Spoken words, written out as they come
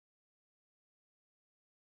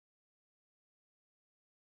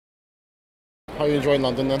How are you enjoying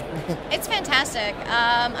London then? It's fantastic.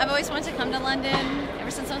 I've always wanted to come to London ever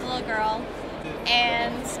since I was a little girl.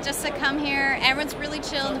 And just to come here, everyone's really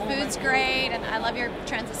chill, and the food's great, and I love your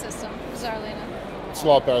transit system, bizarrely enough. It's a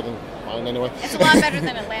lot better than mine anyway. It's a lot better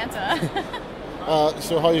than Atlanta.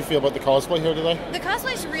 So how do you feel about the cosplay here today? The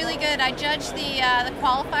cosplay's really good. I judged the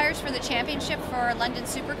qualifiers for the championship for London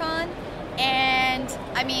SuperCon, and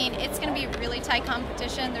I mean, it's going to be a really tight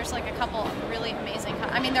competition. There's like a couple really amazing,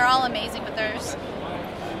 I mean, they're all amazing, but there's,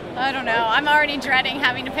 I don't know, I'm already dreading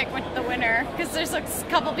having to pick the winner, because there's like a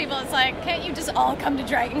couple people, it's like, can't you just all come to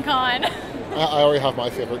Dragon Con? I already have my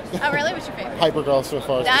favorite. Oh, really? What's your favorite? Hyper Girl so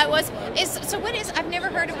far. I've never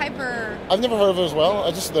heard of Hyper. I've never heard of it as well.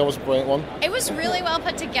 I just thought it was a brilliant one. It was really well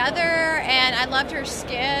put together, and I loved her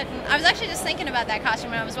skit. And I was actually just thinking about that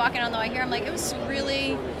costume when I was walking on the way here. I'm like, it was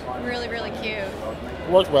really, really, really cute. It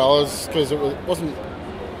worked well, because it was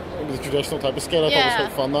a traditional type of skit. I thought it was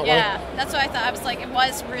quite fun that way. Yeah, that's what I thought. I was like, it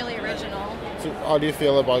was really original. So how do you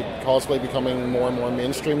feel about cosplay becoming more and more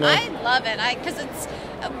mainstream now? I love it, because it's...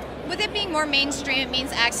 with it being more mainstream, it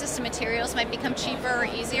means access to materials might become cheaper or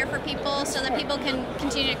easier for people, so that people can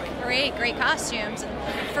continue to create great costumes.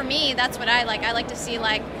 And for me, that's what I like. I like to see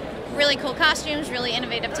like really cool costumes, really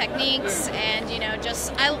innovative techniques, and in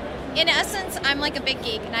essence, I'm like a big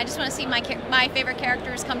geek, and I just want to see my favorite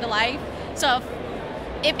characters come to life. So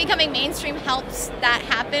if it becoming mainstream helps that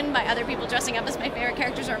happen by other people dressing up as my favorite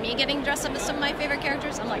characters, or me getting dressed up as some of my favorite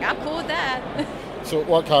characters, I'm like, I'm cool with that. So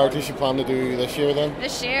what characters you plan to do this year then?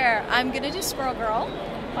 This year, I'm going to do Squirrel Girl,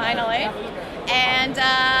 finally. And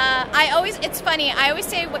it's funny, I always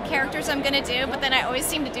say what characters I'm going to do, but then I always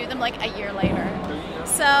seem to do them like a year later.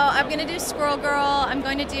 So I'm going to do Squirrel Girl, I'm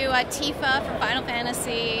going to do Tifa from Final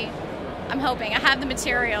Fantasy. I'm hoping. I have the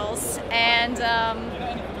materials. And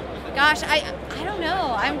gosh, I don't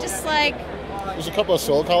know, I'm just like... There's a couple of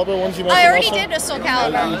Soul Calibur ones you mentioned. I already did a Soul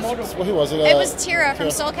Calibur. Who was it? It was Tira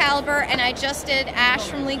from Soul Calibur, and I just did Ash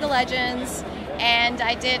from League of Legends, and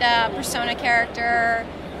I did a Persona character.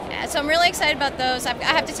 So I'm really excited about those. I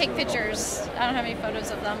have to take pictures. I don't have any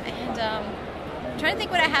photos of them. And I'm trying to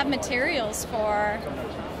think what I have materials for.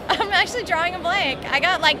 I'm actually drawing a blank. I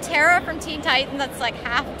got like Terra from Teen Titans that's like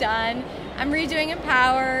half done. I'm redoing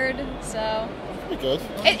Empowered, so... Good.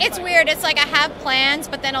 It's weird. It's like I have plans,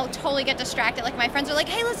 but then I'll totally get distracted. Like my friends are like,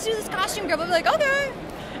 "Hey, let's do this costume girl." I'll be like, "Okay,"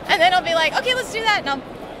 and then I'll be like, "Okay, let's do that." And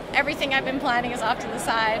everything I've been planning is off to the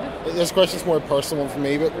side. This question's more personal for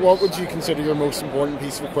me, but what would you consider your most important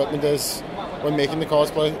piece of equipment is when making the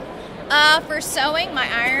cosplay? For sewing, my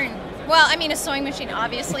iron. Well, I mean a sewing machine,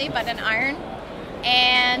 obviously, but an iron.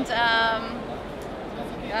 And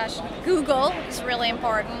Google is really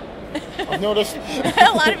important. I've noticed.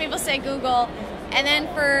 A lot of people say Google. And then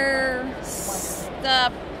for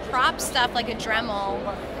the prop stuff, like a Dremel,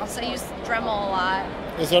 so I use Dremel a lot.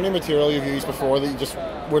 Is there any material you've used before that you just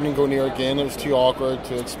wouldn't go near again? It was too awkward,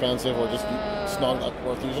 too expensive, or just it's not that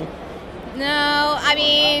worth using? No, I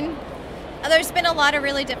mean, there's been a lot of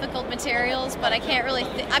really difficult materials, but I can't really...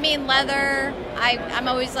 leather, I'm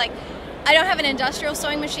always like... I don't have an industrial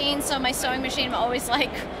sewing machine, so my sewing machine, I'm always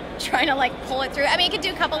like trying to like pull it through. I mean, you could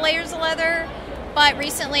do a couple layers of leather. But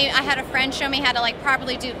recently, I had a friend show me how to like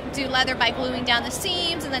properly do leather by gluing down the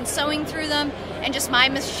seams and then sewing through them. And just my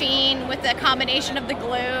machine with the combination of the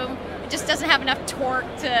glue, it just doesn't have enough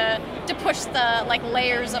torque to push the like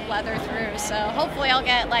layers of leather through. So hopefully, I'll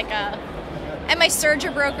get like a. And my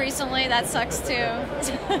serger broke recently. That sucks too.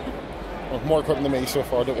 Well, more equipment than me so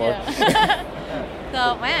far. Don't worry.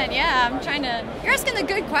 So, man, yeah, I'm trying to... You're asking the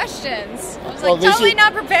good questions. I was totally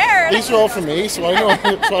not prepared. These are all for me, so I know,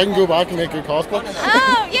 so I can go back and make good cosplay.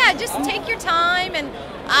 Oh, yeah, just take your time. And,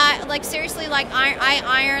 seriously, I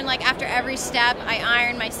iron, after every step, I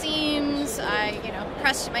iron my seams. I,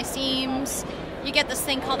 press my seams. You get this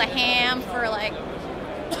thing called a ham for,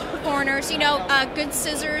 corners. Good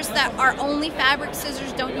scissors that are only fabric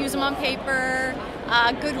scissors. Don't use them on paper.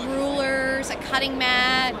 Good rulers, a cutting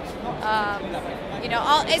mat.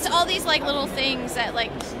 It's all these little things that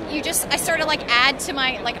I sort of add to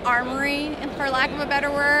my armory, for lack of a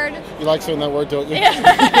better word. You like saying that word, don't you?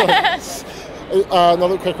 Yeah.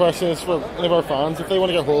 Another quick question is for any of our fans. If they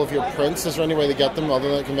want to get hold of your prints, is there any way to get them other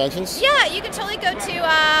than at conventions? Yeah, you can totally go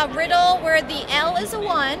to Riddle, where the L is a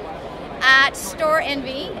 1, at Store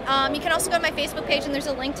Envy. You can also go to my Facebook page, and there's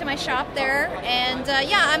a link to my shop there. And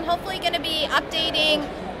I'm hopefully going to be updating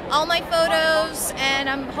all my photos, and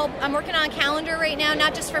I'm working on a calendar right now,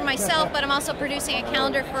 not just for myself, but I'm also producing a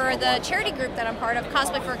calendar for the charity group that I'm part of,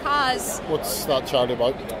 Cosplay for a Cause. What's that charity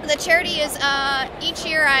about? The charity is, each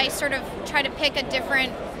year I sort of try to pick a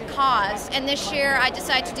different cause, and this year I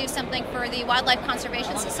decided to do something for the Wildlife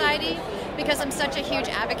Conservation Society. because I'm such a huge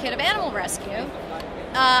advocate of animal rescue.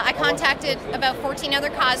 I contacted about 14 other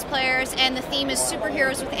cosplayers, and the theme is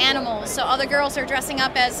superheroes with animals. So all the girls are dressing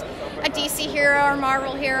up as a DC hero or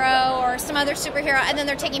Marvel hero or some other superhero, and then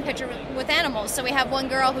they're taking pictures with animals. So we have one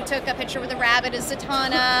girl who took a picture with a rabbit as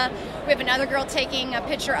Zatanna. We have another girl taking a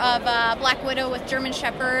picture of Black Widow with German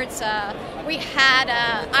Shepherds. We had,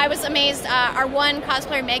 I was amazed, our one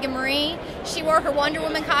cosplayer, Megan Marie, she wore her Wonder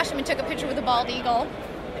Woman costume and took a picture with a bald eagle.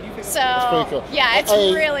 So, that's pretty cool. Yeah, it's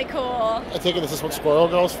really cool. I take it this is what Squirrel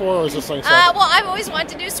Girl's for, or is this something well, I've always wanted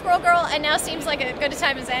to do Squirrel Girl, and now seems like a good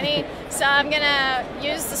time as any. So I'm going to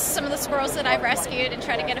use some of the squirrels that I've rescued and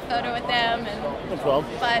try to get a photo with them. And, no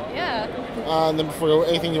problem. But, yeah. And then before you go,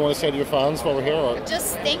 anything you want to say to your fans while we're here? Or?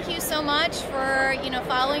 Just thank you so much for,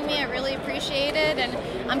 following me. I really appreciate it.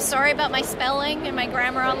 And I'm sorry about my spelling and my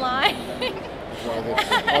grammar online.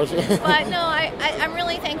 But no, I'm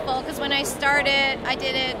really thankful, because when I started, I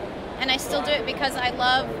did it, and I still do it because I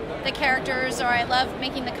love the characters, or I love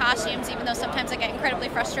making the costumes, even though sometimes I get incredibly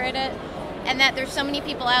frustrated. And that there's so many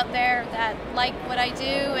people out there that like what I do,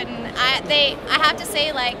 and I have to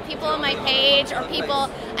say, like, people on my page or people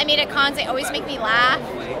I meet at cons, they always make me laugh.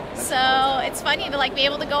 So it's funny to be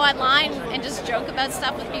able to go online and just joke about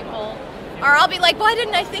stuff with people. Or I'll be like, why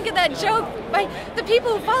didn't I think of that joke? The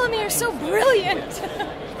people who follow me are so brilliant.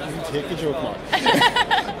 You can take the joke, Mark.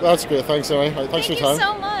 That's great. Thanks, anyway. Thanks for your time. Thank you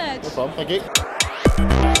so much. No problem. Thank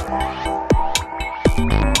you.